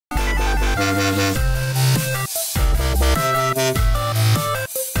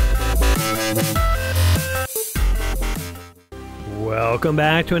Welcome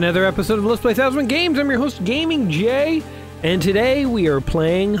back to another episode of Let's Play 1001 Games. I'm your host, Gaming Jay, and today we are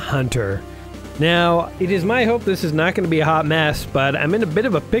playing Hunter. Now, it is my hope this is not going to be a hot mess, but I'm in a bit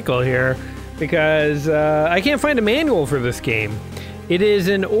of a pickle here because I can't find a manual for this game. It is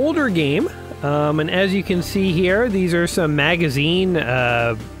an older game, and as you can see here, these are some magazine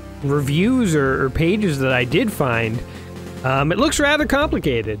reviews or pages that I did find. It looks rather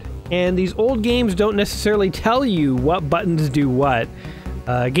complicated. And these old games don't necessarily tell you what buttons do what.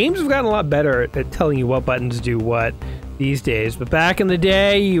 Games have gotten a lot better at telling you what buttons do what these days. But back in the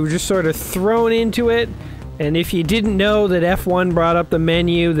day, you were just sort of thrown into it. And if you didn't know that F1 brought up the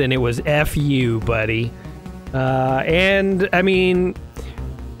menu, then it was FU, buddy. And, I mean,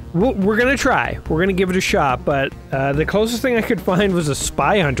 we're going to try. We're going to give it a shot. But the closest thing I could find was a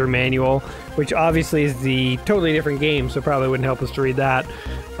Spy Hunter manual, which obviously is the totally different game, so probably wouldn't help us to read that.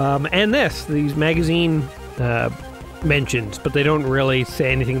 And these magazine mentions, but they don't really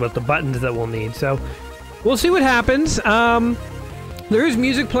say anything about the buttons that we'll need. So we'll see what happens. There is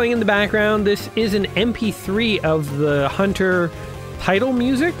music playing in the background. This is an MP3 of the Hunter title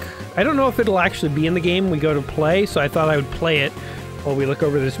music. I don't know if it'll actually be in the game we go to play, so I thought I would play it while we look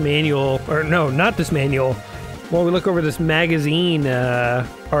over this manual. Or no, not this manual. While we look over this magazine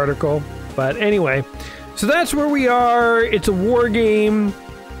article. But anyway, so that's where we are. It's a war game.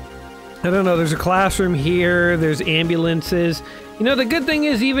 I don't know, there's a classroom here, there's ambulances. You know, the good thing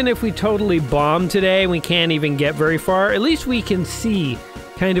is even if we totally bomb today and we can't even get very far, at least we can see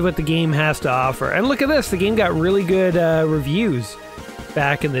kind of what the game has to offer. And look at this, the game got really good reviews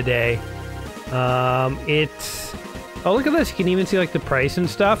back in the day. Oh, look at this, you can even see like the price and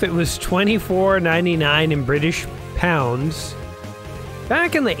stuff. It was $24.99 in British pounds.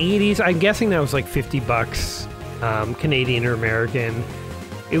 Back in the 80s, I'm guessing that was like 50 bucks, Canadian or American.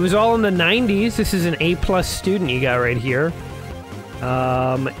 It was all in the 90s. This is an A+ student you got right here.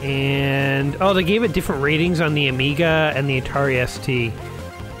 And, oh, they gave it different ratings on the Amiga and the Atari ST.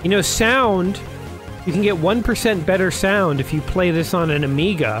 You know, sound, you can get 1% better sound if you play this on an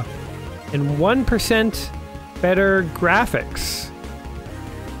Amiga, and 1% better graphics.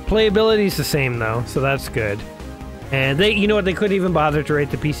 Playability is the same, though, so that's good. And you know what, they couldn't even bother to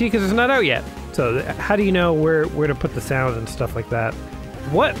rate the PC because it's not out yet. So how do you know where to put the sound and stuff like that?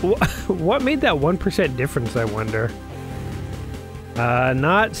 What made that 1% difference, I wonder?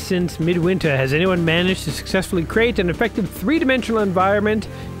 Not since midwinter has anyone managed to successfully create an effective three-dimensional environment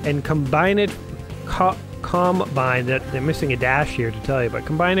and combine it, they're missing a dash here to tell you, but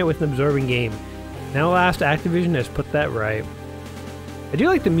combine it with an absorbing game. Now last, Activision has put that right. I do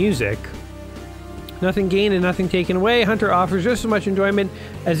like the music. Nothing gained and nothing taken away. Hunter offers just as much enjoyment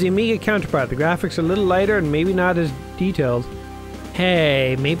as the Amiga counterpart. The graphics are a little lighter and maybe not as detailed.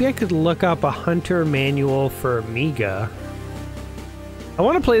 Hey, maybe I could look up a Hunter manual for Amiga. I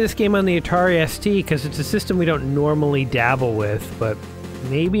want to play this game on the Atari ST because it's a system we don't normally dabble with, but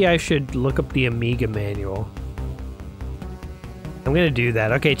maybe I should look up the Amiga manual. I'm going to do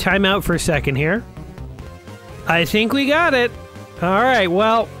that. Okay, time out for a second here. I think we got it. All right,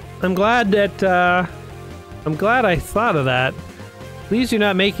 well, I'm glad that, I'm glad I thought of that. Please do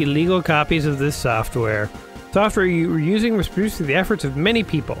not make illegal copies of this software. Software you were using was produced through the efforts of many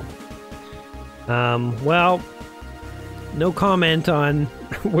people. Well, no comment on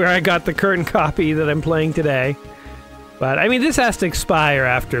where I got the current copy that I'm playing today. But, I mean, this has to expire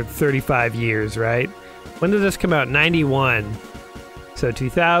after 35 years, right? When did this come out? 91. So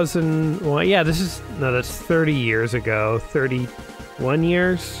 2000, well, yeah, that's 30 years ago. 31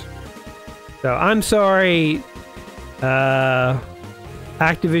 years? So, I'm sorry,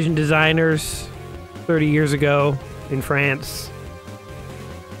 Activision designers 30 years ago in France.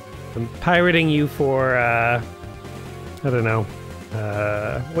 I'm pirating you for, I don't know,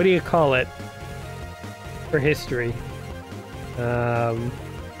 what do you call it? For history.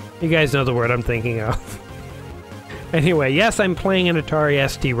 You guys know the word I'm thinking of. Anyway, yes, I'm playing an Atari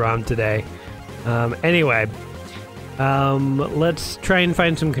ST-ROM today. Anyway, let's try and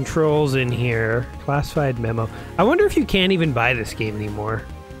find some controls in here. Classified memo. I wonder if you can't even buy this game anymore,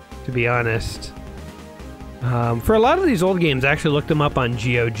 to be honest. For a lot of these old games, I actually looked them up on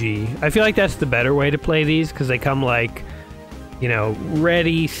GOG. I feel like that's the better way to play these, because they come like, you know,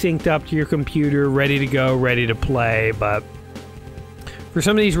 ready, synced up to your computer, ready to go, ready to play, but for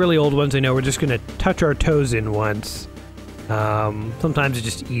some of these really old ones, I know we're just going to touch our toes in once. Sometimes it's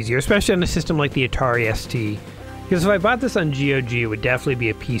just easier, especially on a system like the Atari ST. Because if I bought this on GOG, it would definitely be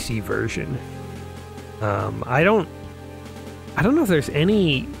a PC version. I don't know if there's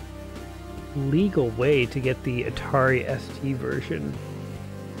any legal way to get the Atari ST version.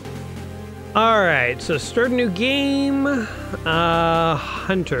 Alright, so start a new game.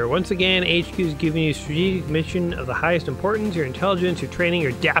 Hunter. Once again, HQ is giving you a strategic mission of the highest importance. Your intelligence, your training,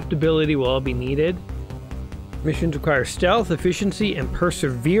 your adaptability will all be needed. Missions require stealth, efficiency, and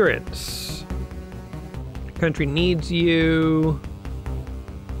perseverance. The country needs you.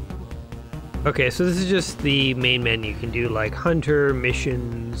 Okay, so this is just the main menu. You can do like Hunter,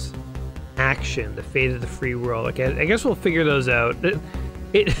 missions, action, the fate of the free world. Okay, I guess we'll figure those out.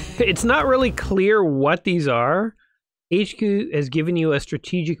 It's not really clear what these are. HQ has given you a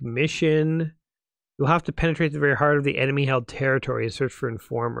strategic mission. You'll have to penetrate the very heart of the enemy-held territory and search for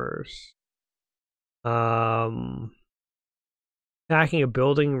informers. Attacking a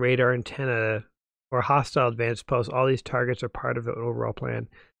building, radar antenna, or hostile advanced post. All these targets are part of the overall plan.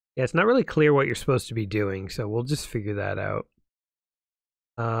 Yeah, it's not really clear what you're supposed to be doing, so we'll just figure that out.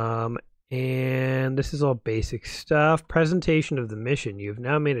 And this is all basic stuff. Presentation of the mission. You've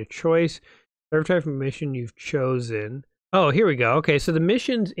now made a choice. Every type of mission you've chosen. Oh, here we go. Okay, so the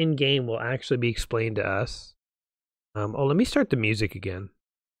missions in-game will actually be explained to us. Oh, let me start the music again.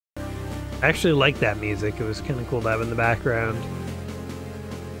 I actually like that music. It was kind of cool to have in the background.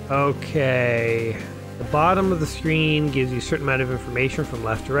 Okay. The bottom of the screen gives you a certain amount of information from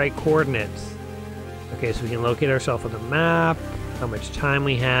left to right. Coordinates. Okay, so we can locate ourselves on the map. How much time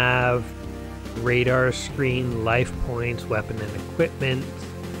we have. Radar screen, life points, weapon and equipment.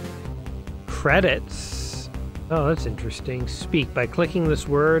 Credits. Oh, that's interesting. Speak. By clicking this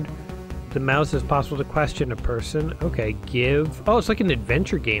word, the mouse is possible to question a person. Okay, give. Oh, it's like an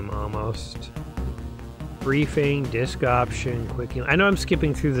adventure game almost. Briefing, disc option, quick. I know I'm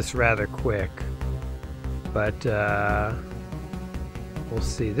skipping through this rather quick, but we'll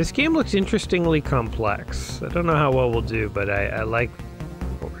see. This game looks interestingly complex. I don't know how well we'll do, but I like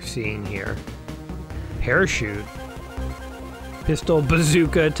what we're seeing here. Parachute. Pistol,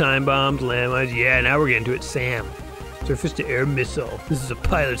 bazooka, time bombs, landmines. Yeah, now we're getting to it. SAM. Surface to air missile. This is a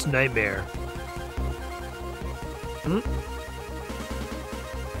pilot's nightmare. In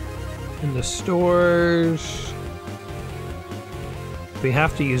the stores, we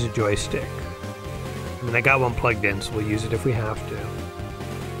have to use a joystick. I mean, I got one plugged in, so we'll use it if we have to.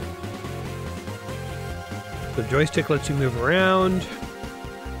 The joystick lets you move around.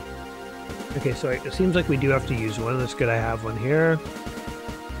 Okay, so it seems like we do have to use one. That's good, I have one here.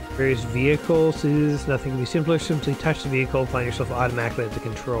 Various vehicles. This is nothing be simpler. Simply touch the vehicle and find yourself automatically at the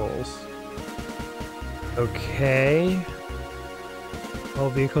controls. Okay. All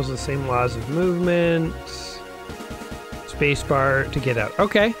vehicles have the same laws of movement. Spacebar to get out.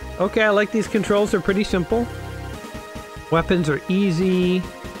 Okay. Okay, I like these controls. They're pretty simple. Weapons are easy.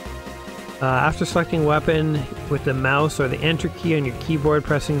 After selecting weapon with the mouse or the enter key on your keyboard,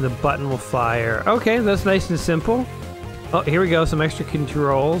 pressing the button will fire. Okay, that's nice and simple. Oh, here we go. Some extra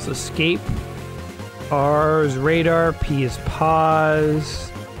controls. Escape. R is radar. P is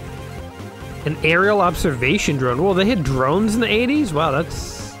pause. An aerial observation drone. Whoa, they had drones in the 80s? Wow,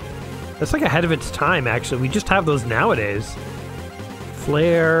 that's like ahead of its time, actually. We just have those nowadays.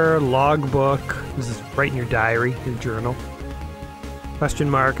 Flare, logbook. This is right in your diary, your journal. Question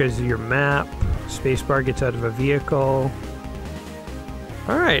mark is your map. Spacebar gets out of a vehicle.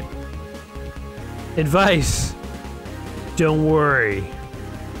 Alright. Advice. Don't worry.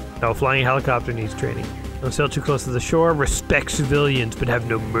 No, flying a helicopter needs training. Don't sail too close to the shore. Respect civilians, but have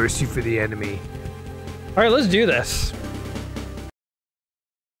no mercy for the enemy. Alright, let's do this.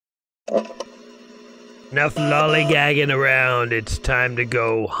 Enough lollygagging around. It's time to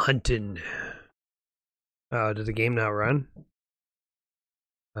go hunting. Oh, did the game not run?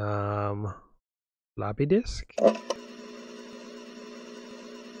 Floppy disk?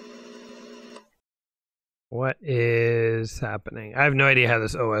 What is happening? I have no idea how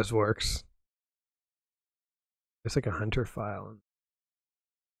this OS works. It's like a Hunter file.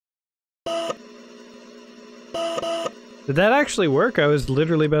 Did that actually work? I was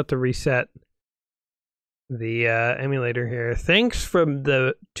literally about to reset the emulator here. Thanks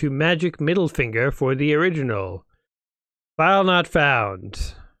to Magic Middle Finger for the original. File not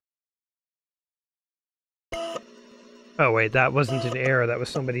found. Oh wait, that wasn't an error, that was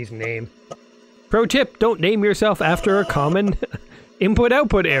somebody's name. Pro tip, don't name yourself after a common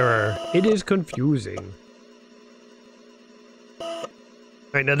input-output error. It is confusing.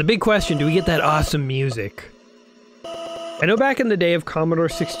 Alright, now the big question, do we get that awesome music? I know back in the day of Commodore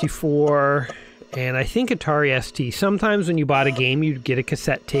 64, and I think Atari ST, sometimes when you bought a game, you'd get a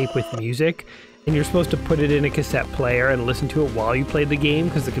cassette tape with music, and you're supposed to put it in a cassette player and listen to it while you played the game,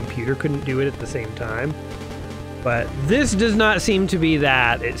 because the computer couldn't do it at the same time. But this does not seem to be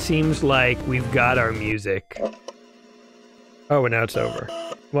that. It seems like we've got our music. Oh, and now it's over.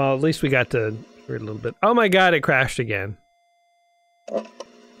 Well, at least we got to hear it a little bit. Oh my god, it crashed again.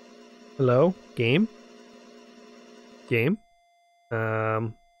 Hello? Game? Game?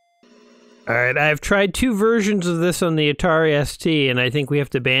 Alright, I've tried 2 versions of this on the Atari ST, and I think we have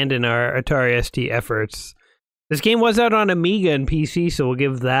to abandon our Atari ST efforts. This game was out on Amiga and PC, so we'll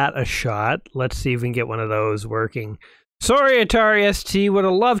give that a shot. Let's see if we can get one of those working. Sorry, Atari ST, would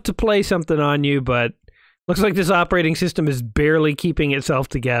have loved to play something on you, but looks like this operating system is barely keeping itself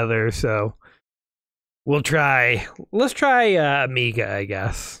together, so we'll try. Let's try Amiga, I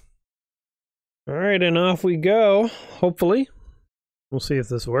guess. Alright, and off we go, hopefully. We'll see if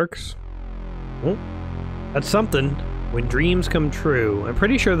this works. Oh, that's something. When dreams come true. I'm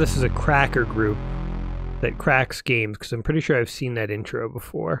pretty sure this is a cracker group that cracks games, because I'm pretty sure I've seen that intro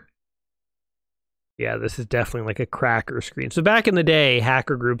before. Yeah, this is definitely like a cracker screen. So back in the day,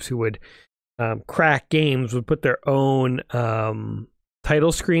 hacker groups who would crack games would put their own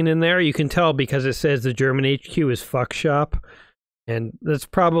title screen in there. You can tell because it says the German HQ is Fuck Shop, and that's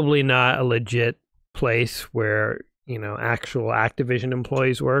probably not a legit place where, you know, actual Activision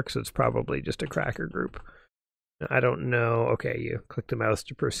employees work, so it's probably just a cracker group. I don't know. Okay, you click the mouse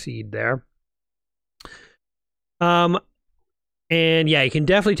to proceed there. And yeah, you can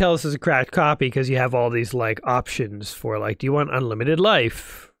definitely tell this is a cracked copy because you have all these like options for like, do you want unlimited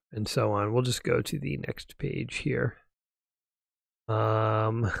life? And so on. We'll just go to the next page here.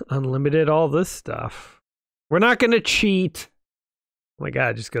 Unlimited all this stuff. We're not going to cheat. Oh my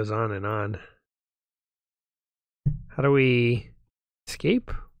god, it just goes on and on. How do we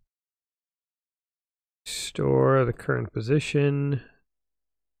escape? Store the current position.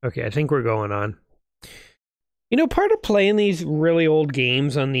 Okay, I think we're going on. You know, part of playing these really old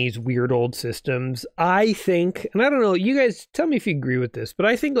games on these weird old systems, I think, and I don't know, you guys tell me if you agree with this, but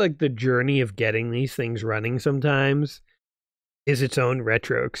I think like the journey of getting these things running sometimes is its own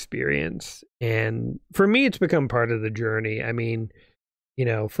retro experience. And for me, it's become part of the journey. I mean, you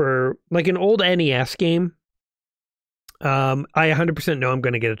know, for like an old NES game, I 100% know I'm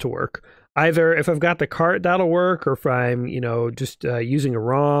going to get it to work. Either if I've got the cart, that'll work, or if I'm, you know, just using a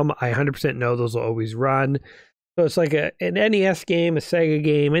ROM, I 100% know those will always run. So it's like an NES game, a Sega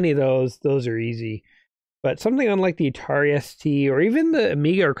game, any of those are easy. But something unlike the Atari ST or even the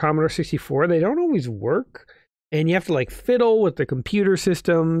Amiga or Commodore 64, they don't always work. And you have to like fiddle with the computer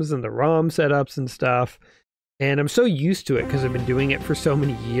systems and the ROM setups and stuff. And I'm so used to it because I've been doing it for so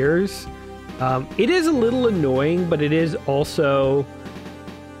many years. It is a little annoying, but it is also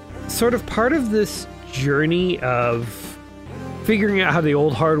sort of part of this journey of figuring out how the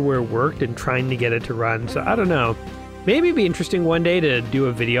old hardware worked and trying to get it to run. So I don't know. Maybe it'd be interesting one day to do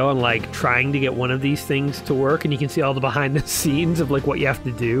a video on like trying to get one of these things to work, and you can see all the behind the scenes of like what you have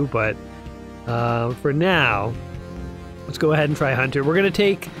to do. But for now, let's go ahead and try Hunter. We're going to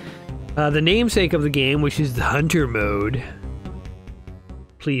take the namesake of the game, which is the Hunter mode.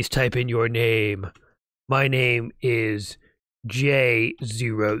 Please type in your name. My name is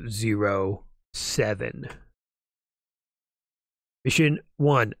J007. Mission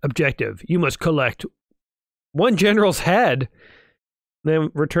 1, objective. You must collect one general's head, then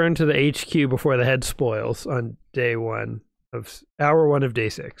return to the HQ before the head spoils on hour 1 of day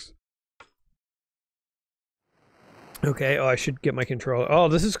 6. Okay, oh, I should get my controller. Oh,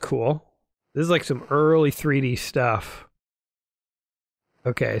 this is cool. This is like some early 3D stuff.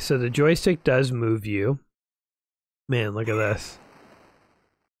 Okay, so the joystick does move you. Man, look at this.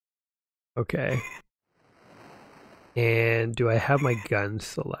 Okay. And do I have my gun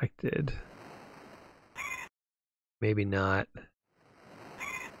selected? Maybe not.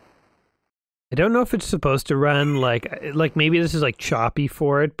 I don't know if it's supposed to run like maybe this is like choppy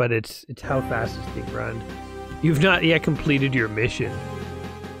for it, but it's how fast it's being run. You've not yet completed your mission.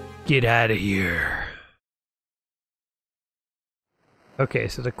 Get out of here. Okay,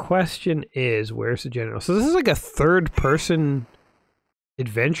 so the question is, where's the general? So this is like a third-person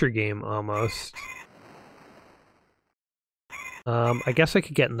adventure game almost. I guess I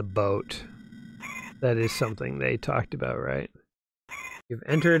could get in the boat. That is something they talked about, right? You've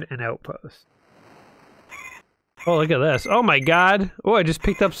entered an outpost. Oh, look at this. Oh my god. Oh, I just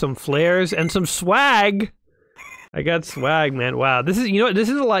picked up some flares and some swag. I got swag, man. Wow. This is, you know what? This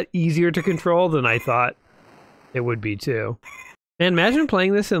is a lot easier to control than I thought it would be, too. Man, imagine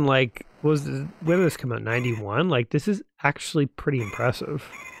playing this in, like, when did this come out? 91? Like, this is actually pretty impressive.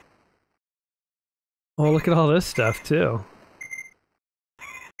 Oh, look at all this stuff, too.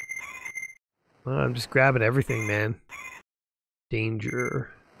 Oh, I'm just grabbing everything, man.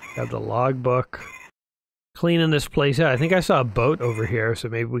 Danger. Got the logbook. Cleaning this place out. I think I saw a boat over here, so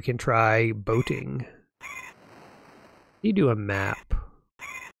maybe we can try boating. You do a map.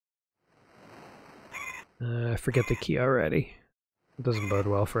 I forget the key already. It doesn't bode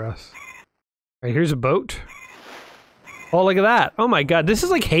well for us. Alright, here's a boat. Oh, look at that. Oh my god, this is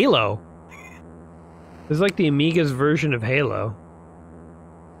like Halo. This is like the Amiga's version of Halo.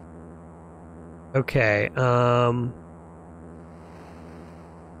 Okay,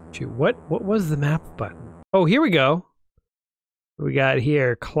 shoot, what was the map button? Oh, here we go. What we got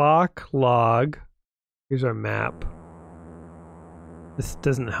here? Clock, log. Here's our map. This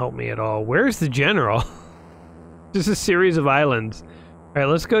doesn't help me at all. Where's the general? Just a series of islands. Alright,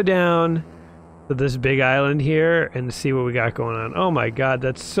 let's go down to this big island here and see what we got going on. Oh my god,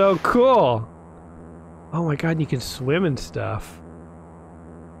 that's so cool! Oh my god, you can swim and stuff.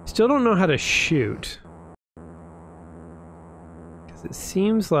 Still don't know how to shoot. Because it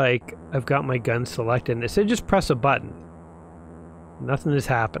seems like I've got my gun selected and it said just press a button. Nothing is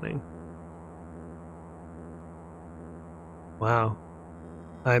happening. Wow.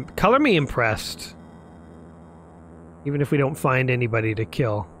 Color me impressed. Even if we don't find anybody to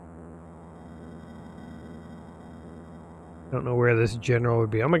kill. I don't know where this general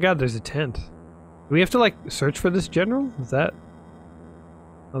would be. Oh my god, there's a tent. Do we have to, like, search for this general? Is that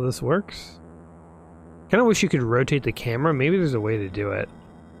how this works? Kinda wish you could rotate the camera. Maybe there's a way to do it.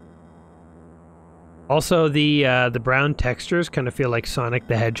 Also, the brown textures kind of feel like Sonic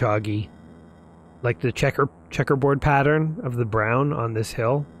the Hedgehog-y. Like the checkerboard pattern of the brown on this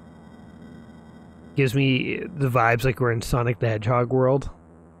hill. Gives me the vibes like we're in Sonic the Hedgehog world.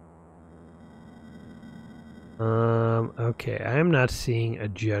 Okay, I am not seeing a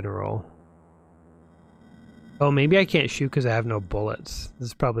general. Oh, maybe I can't shoot because I have no bullets. This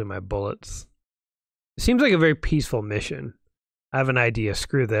is probably my bullets. It seems like a very peaceful mission. I have an idea.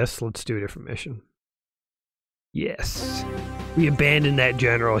 Screw this. Let's do a different mission. Yes. We abandoned that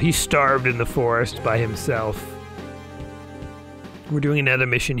general. He starved in the forest by himself. We're doing another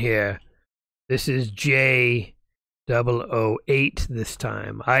mission here. This is J008 this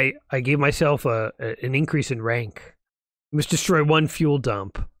time. I gave myself an increase in rank. We must destroy one fuel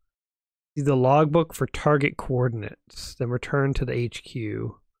dump. See the logbook for target coordinates. Then return to the HQ.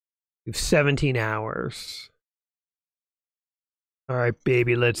 We have 17 hours. Alright,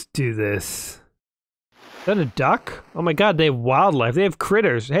 baby, let's do this. Is that a duck? Oh my god, they have wildlife. They have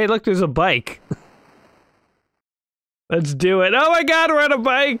critters. Hey, look, there's a bike. Let's do it. Oh my god, we're on a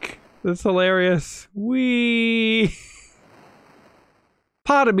bike! That's hilarious. Whee!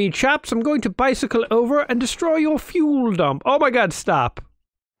 Pardon me, chaps. I'm going to bicycle over and destroy your fuel dump. Oh my god, stop.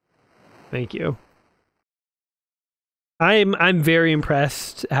 Thank you. I'm very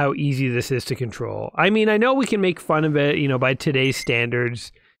impressed how easy this is to control. I mean, I know we can make fun of it, you know, by today's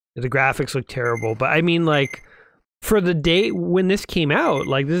standards. The graphics look terrible, but I mean, like, for the day when this came out,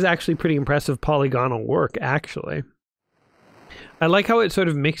 like, this is actually pretty impressive polygonal work, actually. I like how it sort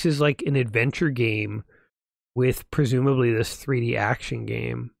of mixes, like, an adventure game with presumably this 3D action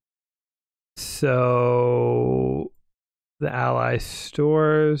game. So, the ally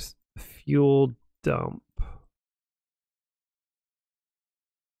stores, the fuel dump.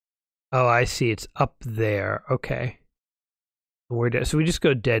 Oh, I see. It's up there. Okay. So we just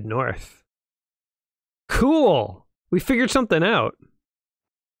go dead north. Cool! We figured something out.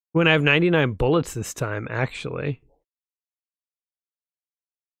 When I have 99 bullets this time, actually.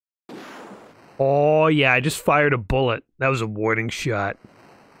 Oh, yeah, I just fired a bullet. That was a warning shot.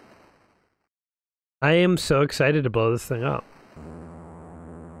 I am so excited to blow this thing up.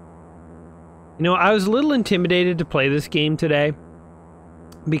 You know, I was a little intimidated to play this game today.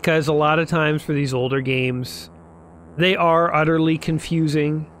 Because a lot of times for these older games, they are utterly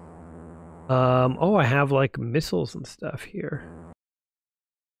confusing. Oh, I have, like, missiles and stuff here.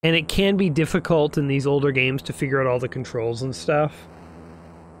 And it can be difficult in these older games to figure out all the controls and stuff.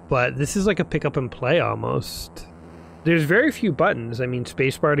 But this is like a pick up and play almost. There's very few buttons. I mean,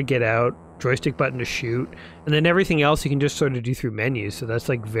 spacebar to get out, joystick button to shoot, and then everything else you can just sort of do through menus. So that's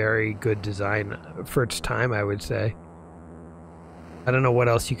like very good design for its time, I would say. I don't know what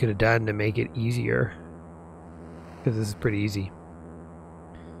else you could have done to make it easier. Because this is pretty easy.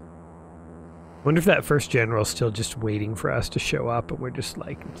 Wonder if that first general's still just waiting for us to show up and we're just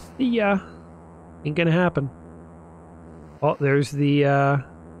like, yeah, ain't gonna happen. Oh, there's the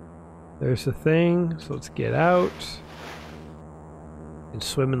thing, so let's get out. And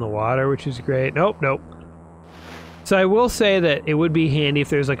swim in the water, which is great. Nope, nope. So I will say that it would be handy if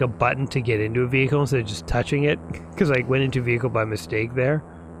there's like a button to get into a vehicle instead of just touching it, because I went into a vehicle by mistake there.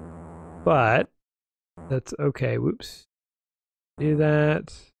 But that's okay. Whoops. Do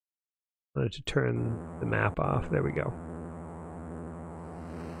that. I wanted to turn the map off. There we go.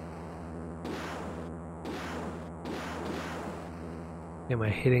 Am I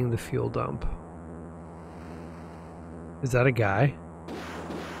hitting the fuel dump? Is that a guy?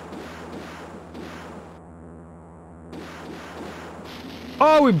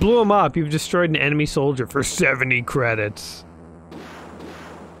 Oh, we blew him up. You've destroyed an enemy soldier for 70 credits.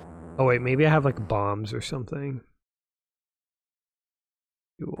 Oh wait, maybe I have like bombs or something.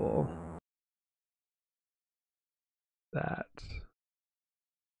 Cool. That.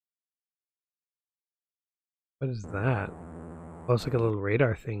 What is that? Oh, it's like a little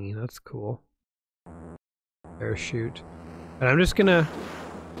radar thingy. That's cool. Parachute. And I'm just gonna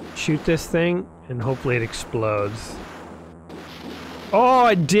shoot this thing and hopefully it explodes. Oh,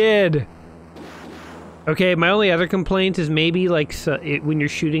 it did! Okay, my only other complaint is maybe like when you're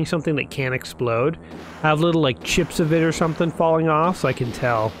shooting something that can't explode, have little like chips of it or something falling off so I can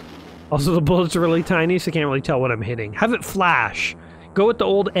tell. Also, the bullets are really tiny, so I can't really tell what I'm hitting. Have it flash. Go with the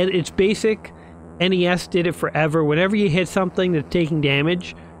old, it's basic. NES did it forever. Whenever you hit something that's taking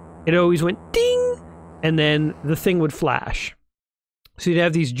damage, it always went ding, and then the thing would flash. So you'd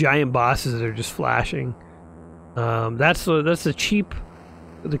have these giant bosses that are just flashing. That's the cheap,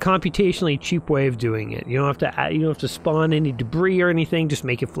 the computationally cheap way of doing it. You don't have to spawn any debris or anything. Just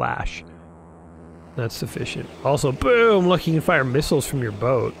make it flash. That's sufficient. Also, boom! Look, you can fire missiles from your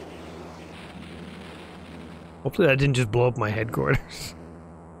boat. Hopefully that didn't just blow up my headquarters.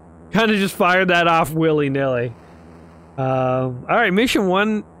 Kind of just fired that off willy-nilly. Alright, mission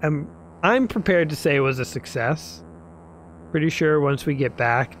 1, I'm prepared to say was a success. Pretty sure once we get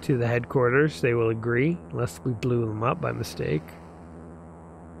back to the headquarters, they will agree, unless we blew them up by mistake.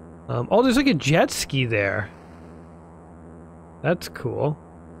 Oh, there's like a jet ski there. That's cool.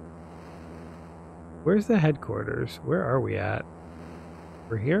 Where's the headquarters? Where are we at?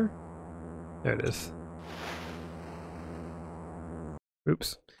 We're here? There it is.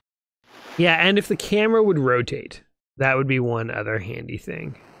 Oops. Yeah, and if the camera would rotate, that would be one other handy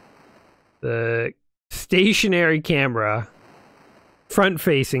thing. The stationary camera,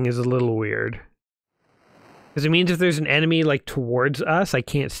 front-facing, is a little weird. Because it means if there's an enemy, like, towards us, I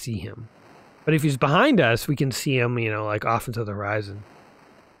can't see him. But if he's behind us, we can see him, you know, like, off into the horizon.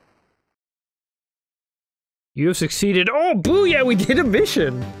 You have succeeded. Oh, booyah, we did a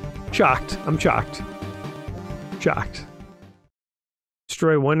mission! Shocked. I'm shocked. Shocked.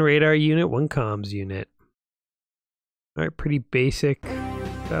 Destroy 1 radar unit, 1 comms unit. Alright, pretty basic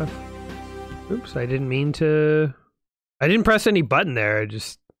stuff. Oops, I didn't mean to... I didn't press any button there, I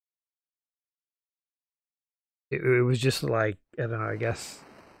just... It was just like, I don't know, I guess...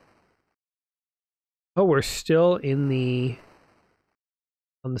 Oh, we're still in the...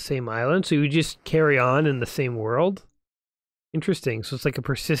 on the same island, so we just carry on in the same world? Interesting, so it's like a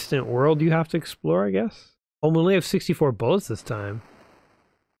persistent world you have to explore, I guess? Oh, we only have 64 bullets this time.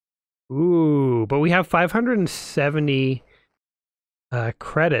 Ooh, but we have 570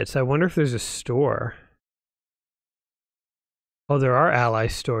 credits. I wonder if there's a store. Oh, there are ally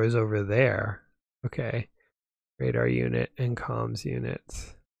stores over there. Okay. Radar unit and comms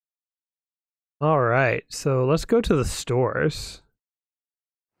units. All right, so let's go to the stores.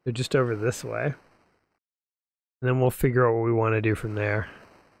 They're just over this way. And then we'll figure out what we want to do from there.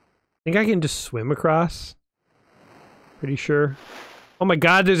 I think I can just swim across. Pretty sure. Oh my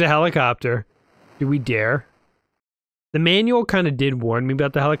god, there's a helicopter. Do we dare? The manual kind of did warn me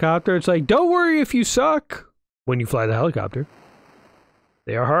about the helicopter. It's like, don't worry if you suck when you fly the helicopter.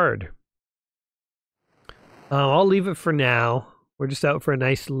 They are hard. I'll leave it for now. We're just out for a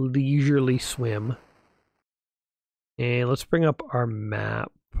nice leisurely swim. And let's bring up our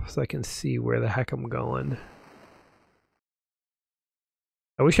map so I can see where the heck I'm going.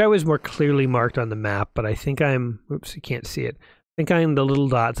 I wish I was more clearly marked on the map, but I think I'm... Oops, you can't see it. I think I'm the little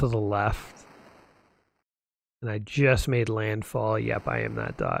dot to the left. And I just made landfall. Yep, I am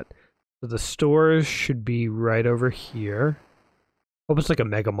that dot. So the stores should be right over here. Hope it's like a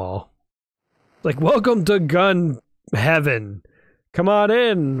mega mall. Like, welcome to gun heaven. Come on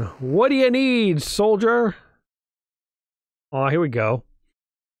in. What do you need, soldier? Oh, here we go.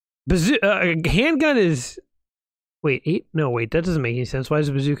 Handgun is... Wait, 8? No, wait, that doesn't make any sense. Why is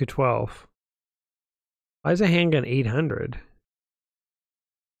a bazooka 12? Why is a handgun 800?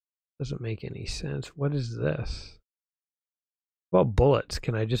 Doesn't make any sense. What is this? Well, bullets.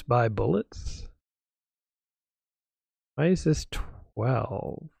 Can I just buy bullets? Why is this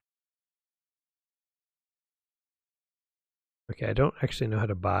 12? Okay, I don't actually know how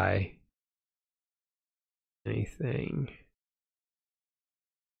to buy anything.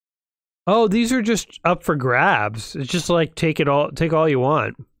 Oh, these are just up for grabs. It's just like take all you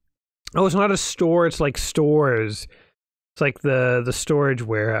want. Oh, it's not a store, it's like stores. It's like the storage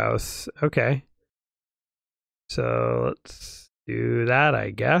warehouse. Okay. So let's do that, I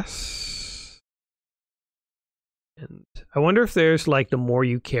guess. And I wonder if there's like the more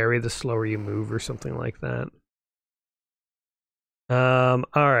you carry, the slower you move or something like that. All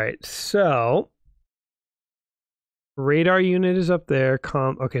right, so radar unit is up there.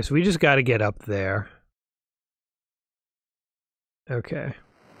 Okay, so we just got to get up there. Okay.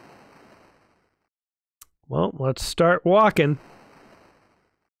 Well, let's start walking.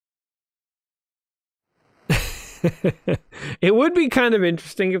 It would be kind of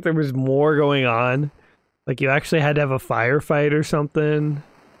interesting if there was more going on. Like you actually had to have a firefight or something.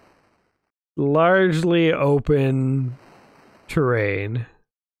 Largely open terrain.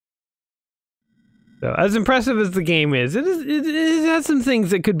 So as impressive as the game is, it has some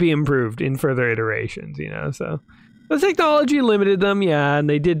things that could be improved in further iterations, you know, so the technology limited them, yeah, and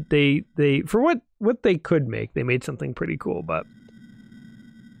they for what they could make, they made something pretty cool, but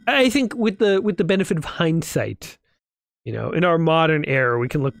I think with the benefit of hindsight, you know, in our modern era, we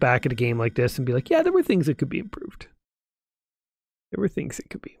can look back at a game like this and be like, yeah, there were things that could be improved. There were things that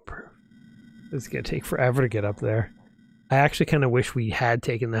could be improved. It's gonna take forever to get up there. I actually kind of wish we had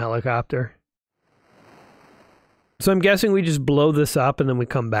taken the helicopter. So I'm guessing we just blow this up and then we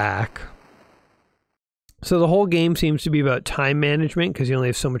come back. So the whole game seems to be about time management because you only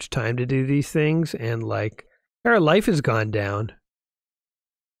have so much time to do these things, and like our life has gone down.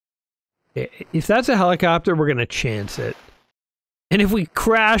 If that's a helicopter, we're gonna chance it. And if we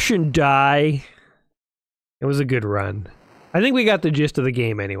crash and die, it was a good run. I think we got the gist of the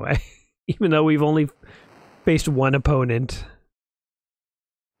game anyway, even though we've only faced one opponent.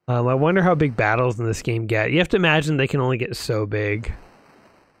 I wonder how big battles in this game get. You have to imagine they can only get so big.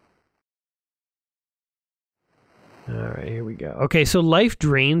 Alright, here we go. Okay, so life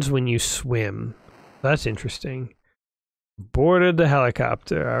drains when you swim. That's interesting. Boarded the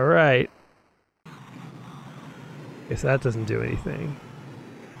helicopter. Alright. Guess that doesn't do anything.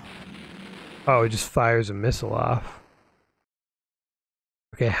 Oh, it just fires a missile off.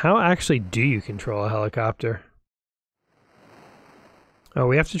 Okay, how actually do you control a helicopter? Oh,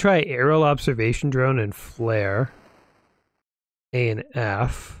 we have to try aerial observation drone and flare. A and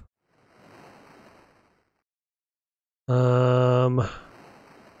F.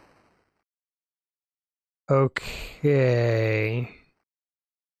 Okay.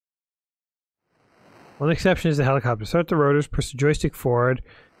 One exception is the helicopter. Start the rotors, press the joystick forward,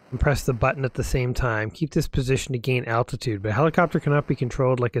 and press the button at the same time. Keep this position to gain altitude, but a helicopter cannot be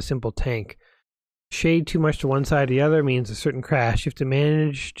controlled like a simple tank. Shade too much to one side or the other means a certain crash. You have to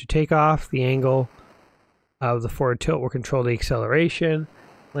manage to take off. The angle of the forward tilt will control the acceleration.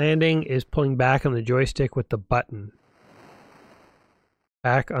 Landing is pulling back on the joystick with the button.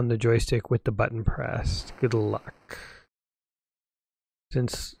 Back on the joystick with the button pressed. Good luck.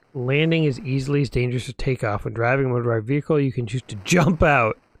 Since landing is easily as dangerous as takeoff, when driving a motorized vehicle, you can choose to jump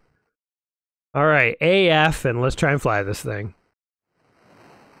out. Alright, AF, and let's try and fly this thing.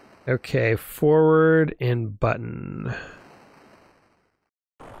 Okay, forward and button.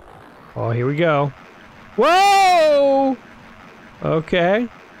 Oh, here we go. Whoa! Okay.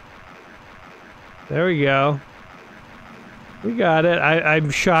 There we go. We got it. I'm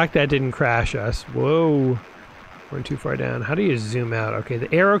shocked that didn't crash us. Whoa. We're too far down. How do you zoom out? Okay,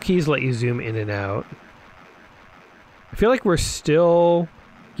 the arrow keys let you zoom in and out. I feel like we're still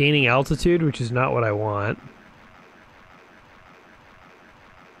gaining altitude, which is not what I want.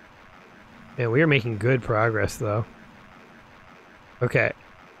 Man, we are making good progress, though. Okay.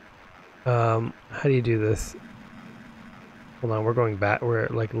 How do you do this? Hold on, we're going back. We're,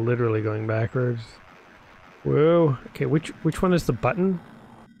 like, literally going backwards. Whoa. Okay, which one is the button?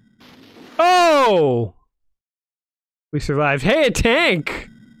 Oh! We survived. Hey, a tank!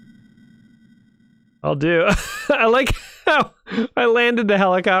 I'll do. I like how I landed the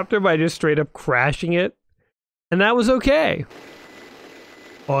helicopter by just straight up crashing it. And that was okay.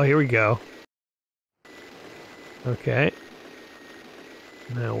 Oh, here we go. Okay.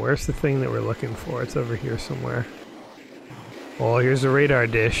 Now, where's the thing that we're looking for? It's over here somewhere. Oh, here's the radar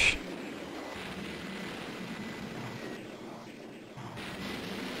dish.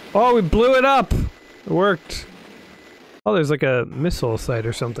 Oh, we blew it up! It worked. Oh, there's like a missile site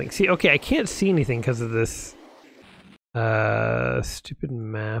or something. See, okay, I can't see anything because of this stupid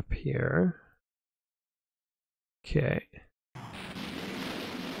map here. Okay.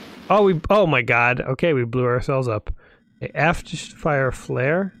 Oh my god. Okay, we blew ourselves up. Okay, F just to fire a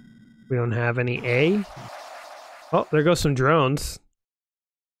flare. We don't have any A. Oh, there goes some drones.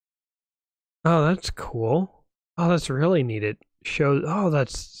 Oh, that's cool. Oh, that's really neat. It shows, oh,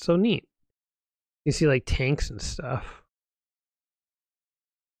 that's so neat. You see like tanks and stuff.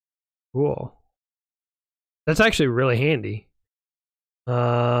 Cool. That's actually really handy.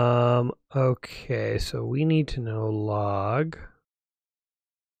 Okay, so we need to know log.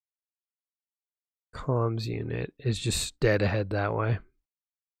 Comms unit is just dead ahead that way.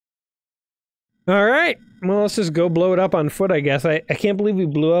 Alright, well, let's just go blow it up on foot, I guess. I can't believe we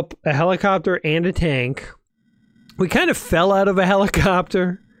blew up a helicopter and a tank. We kind of fell out of a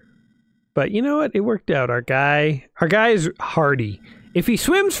helicopter. But you know what? It worked out. Our guy is hardy. If he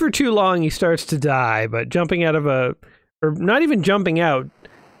swims for too long, he starts to die. But jumping out of a... or not even jumping out,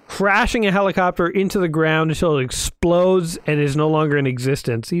 crashing a helicopter into the ground until it explodes and is no longer in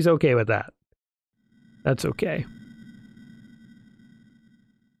existence. He's okay with that. That's okay.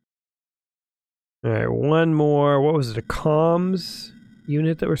 Alright, one more. What was it? A comms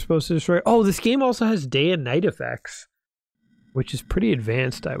unit that we're supposed to destroy? Oh, this game also has day and night effects, which is pretty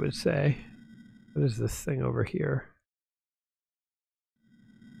advanced, I would say. What is this thing over here?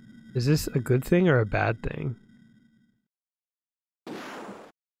 Is this a good thing or a bad thing?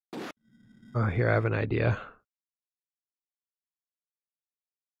 Oh, here, I have an idea.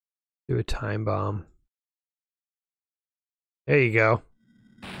 Do a time bomb. There you go.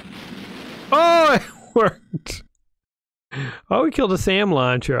 Oh, it worked! Oh, we killed a SAM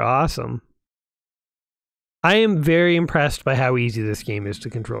launcher. Awesome. I am very impressed by how easy this game is to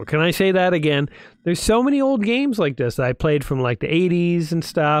control. Can I say that again? There's so many old games like this that I played from like the 80s and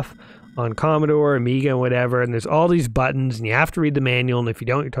stuff on Commodore, Amiga, and whatever, and there's all these buttons, and you have to read the manual, and if you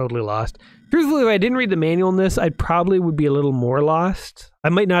don't, you're totally lost. Truthfully, if I didn't read the manual in this, I probably would be a little more lost. I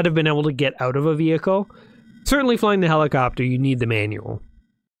might not have been able to get out of a vehicle. Certainly flying the helicopter, you need the manual,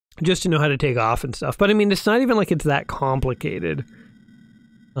 just to know how to take off and stuff. But I mean, it's not even like it's that complicated.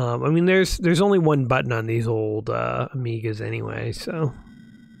 I mean, there's only one button on these old Amigas anyway, so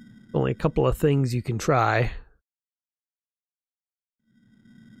only a couple of things you can try.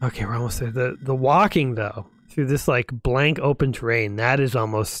 Okay, we're almost there. The walking though through this like blank open terrain, that is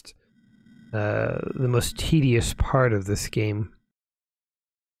almost the most tedious part of this game.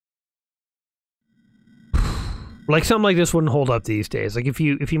 Like something like this wouldn't hold up these days. Like if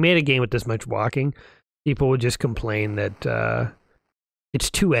you made a game with this much walking, people would just complain that it's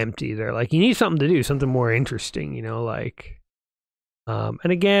too empty. They're like, you need something to do, something more interesting, you know, like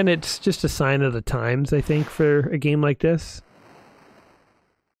and again, it's just a sign of the times, I think, for a game like this.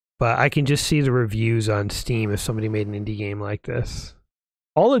 But I can just see the reviews on Steam if somebody made an indie game like this.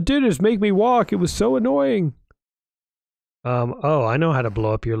 All it did is make me walk. It was so annoying. Oh, I know how to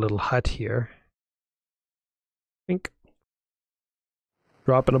blow up your little hut here. Think.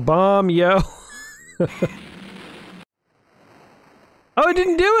 Dropping a bomb, yo. Oh, it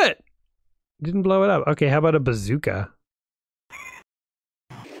didn't do it! It didn't blow it up. Okay, how about a bazooka?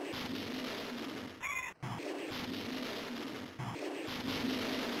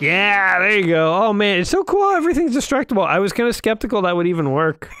 Yeah, there you go. Oh man, it's so cool. Everything's destructible. I was kind of skeptical that would even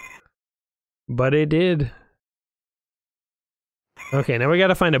work. But it did. Okay, now we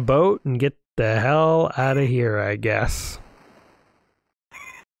gotta find a boat and get the hell out of here, I guess.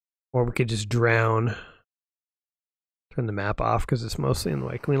 Or we could just drown. Turn the map off because it's mostly in the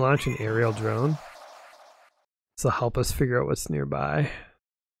way. Can we launch an aerial drone? This will help us figure out what's nearby.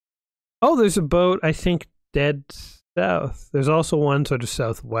 Oh, there's a boat, I think, dead south. There's also one sort of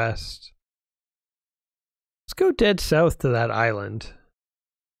southwest. Let's go dead south to that island.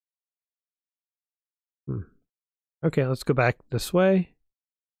 Okay, let's go back this way.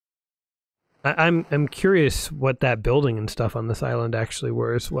 I'm curious what that building and stuff on this island actually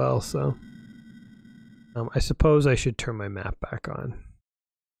were as well, so... I suppose I should turn my map back on.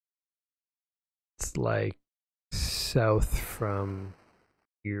 It's like south from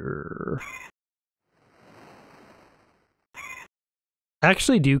here. I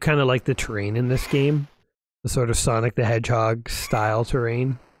actually do kind of like the terrain in this game. The sort of Sonic the Hedgehog style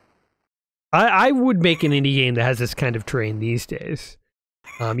terrain. I would make an indie game that has this kind of terrain these days.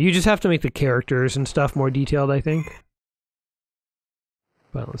 You just have to make the characters and stuff more detailed, I think.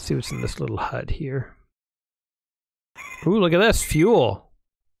 Well, let's see what's in this little hut here. Ooh, look at this, fuel.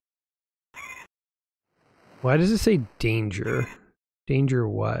 Why does it say danger? Danger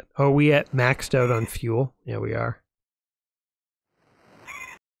what? Oh, we at maxed out on fuel? Yeah, we are.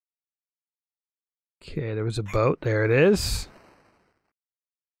 Okay, there was a boat. There it is.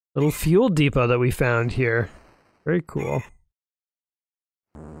 Little fuel depot that we found here. Very cool.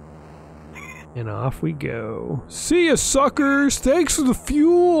 And off we go. See ya, suckers! Thanks for the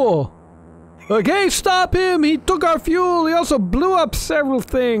fuel! Okay, stop him! He took our fuel! He also blew up several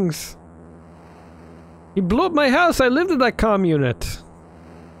things! He blew up my house! I lived in that comm unit!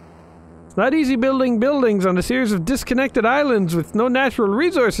 It's not easy building buildings on a series of disconnected islands with no natural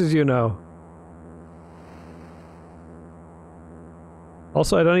resources, you know.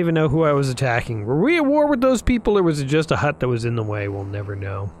 Also, I don't even know who I was attacking. Were we at war with those people, or was it just a hut that was in the way? We'll never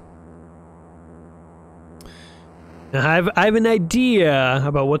know. Now, I have an idea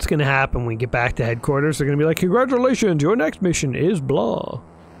about what's going to happen when we get back to headquarters. They're going to be like, congratulations, your next mission is blah.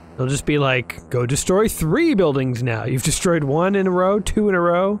 They'll just be like, go destroy 3 buildings now. You've destroyed 1 in a row, 2 in a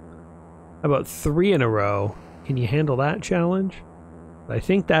row. How about 3 in a row? Can you handle that challenge? I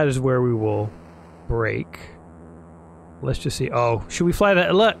think that is where we will break. Let's just see. Oh, should we fly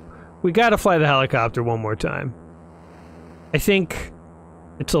that? Look, we got to fly the helicopter one more time. I think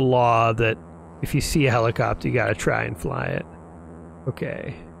it's a law that if you see a helicopter, you got to try and fly it.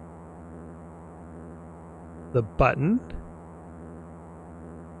 Okay. The button.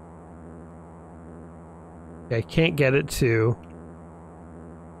 Okay, I can't get it to...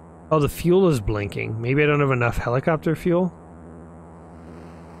 Oh, the fuel is blinking. Maybe I don't have enough helicopter fuel?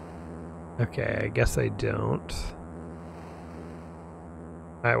 Okay, I guess I don't.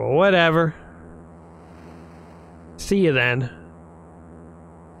 Alright, well, whatever. See you then.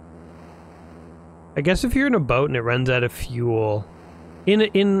 I guess if you're in a boat and it runs out of fuel, even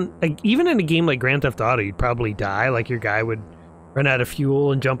in a game like Grand Theft Auto, you'd probably die. Like, your guy would run out of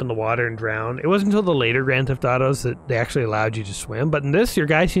fuel and jump in the water and drown. It wasn't until the later Grand Theft Autos that they actually allowed you to swim. But in this, your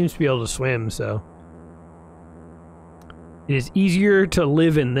guy seems to be able to swim, so... It is easier to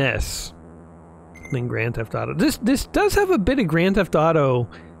live in this than Grand Theft Auto. This does have a bit of Grand Theft Auto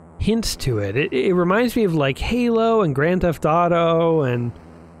hints to it. It reminds me of, like, Halo and Grand Theft Auto and...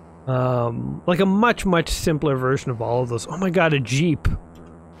 like a much simpler version of all of those. Oh my god, a Jeep.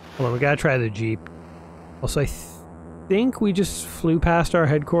 Hold on, we gotta try the Jeep. Also, I think we just flew past our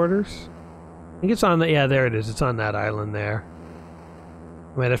headquarters. I think it's on the... Yeah, there it is. It's on that island there.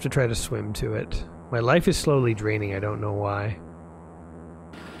 I might have to try to swim to it. My life is slowly draining. I don't know why.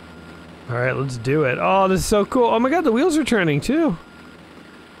 Alright, let's do it. Oh, this is so cool. Oh my god, the wheels are turning too.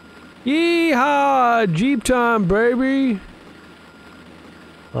 Yeehaw! Jeep time, baby!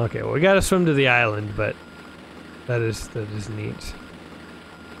 Okay, well, we gotta swim to the island, but that is neat.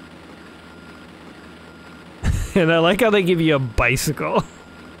 And I like how they give you a bicycle.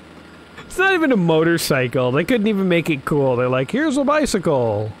 It's not even a motorcycle. They couldn't even make it cool. They're like, here's a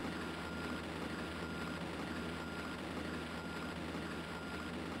bicycle.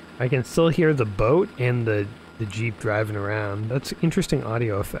 I can still hear the boat and the Jeep driving around. That's interesting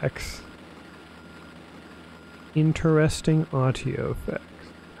audio effects. Interesting audio effects.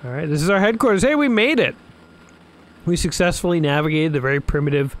 Alright, this is our headquarters. Hey, we made it! We successfully navigated the very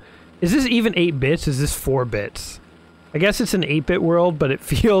primitive... Is this even 8 bits? Is this 4 bits? I guess it's an 8-bit world, but it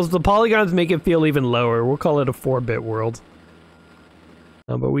feels... The polygons make it feel even lower. We'll call it a 4-bit world.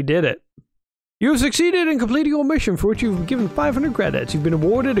 But we did it. You have succeeded in completing your mission, for which you've been given 500 credits. You've been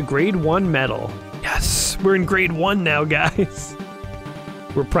awarded a Grade 1 medal. Yes! We're in Grade 1 now, guys.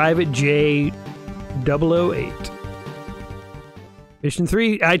 We're Private J 008. Mission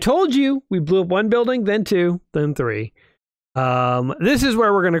 3. I told you! We blew up 1 building, then 2, then 3. This is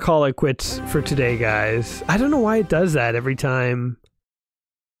where we're gonna call it quits for today, guys. I don't know why it does that every time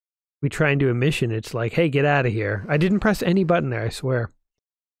we try and do a mission. It's like, hey, get out of here. I didn't press any button there, I swear.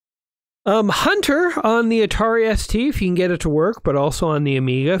 Hunter on the Atari ST, if you can get it to work, but also on the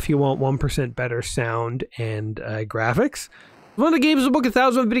Amiga if you want 1% better sound and graphics. One of the games, the book,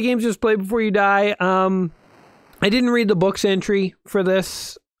 1,000 video games just play before you die. I didn't read the book's entry for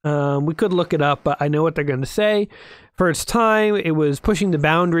this. We could look it up, but I know what they're going to say. For its time, it was pushing the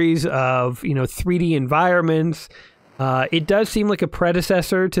boundaries of, 3D environments. It does seem like a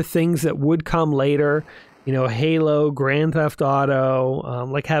predecessor to things that would come later. Halo, Grand Theft Auto,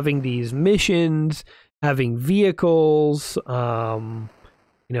 like having these missions, having vehicles, having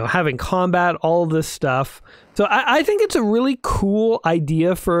combat, all of this stuff. So I think it's a really cool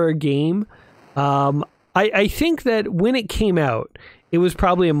idea for a game. I think that when it came out, it was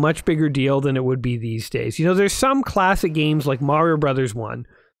probably a much bigger deal than it would be these days. There's some classic games like Mario Brothers 1.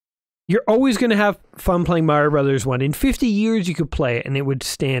 You're always going to have fun playing Mario Brothers 1. In 50 years, you could play it and it would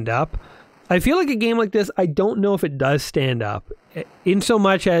stand up. I feel like a game like this, I don't know if it does stand up. In so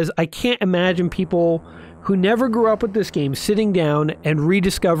much as I can't imagine people who never grew up with this game sitting down and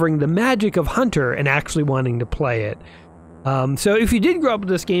rediscovering the magic of Hunter and actually wanting to play it. So if you did grow up with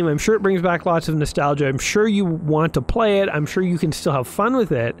this game, I'm sure it brings back lots of nostalgia. I'm sure you want to play it. I'm sure you can still have fun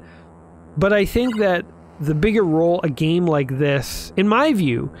with it. But I think that the bigger role a game like this, in my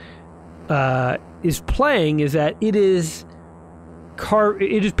view, is playing is that it is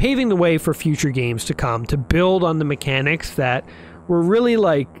paving the way for future games to come, to build on the mechanics that were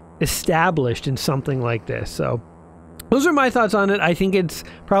really established in something like this. So those are my thoughts on it. I think it's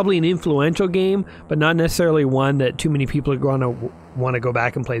probably an influential game, but not necessarily one that too many people are going to want to go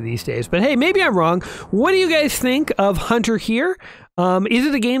back and play these days. But hey, maybe I'm wrong. What do you guys think of Hunter here? Is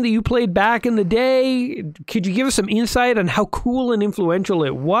it a game that you played back in the day? Could you give us some insight on how cool and influential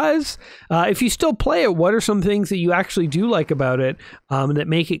it was? If you still play it, what are some things that you actually do like about it that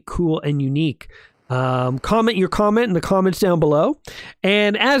make it cool and unique? Comment your comment in the comments down below.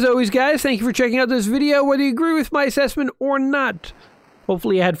 And as always, guys, thank you for checking out this video, whether you agree with my assessment or not.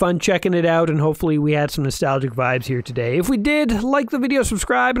 Hopefully you had fun checking it out, and hopefully we had some nostalgic vibes here today. If we did, like the video,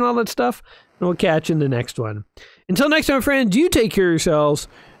 subscribe, and all that stuff, and we'll catch you in the next one. Until next time, friends, you take care of yourselves,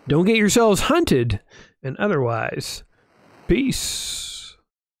 don't get yourselves hunted, and otherwise, peace.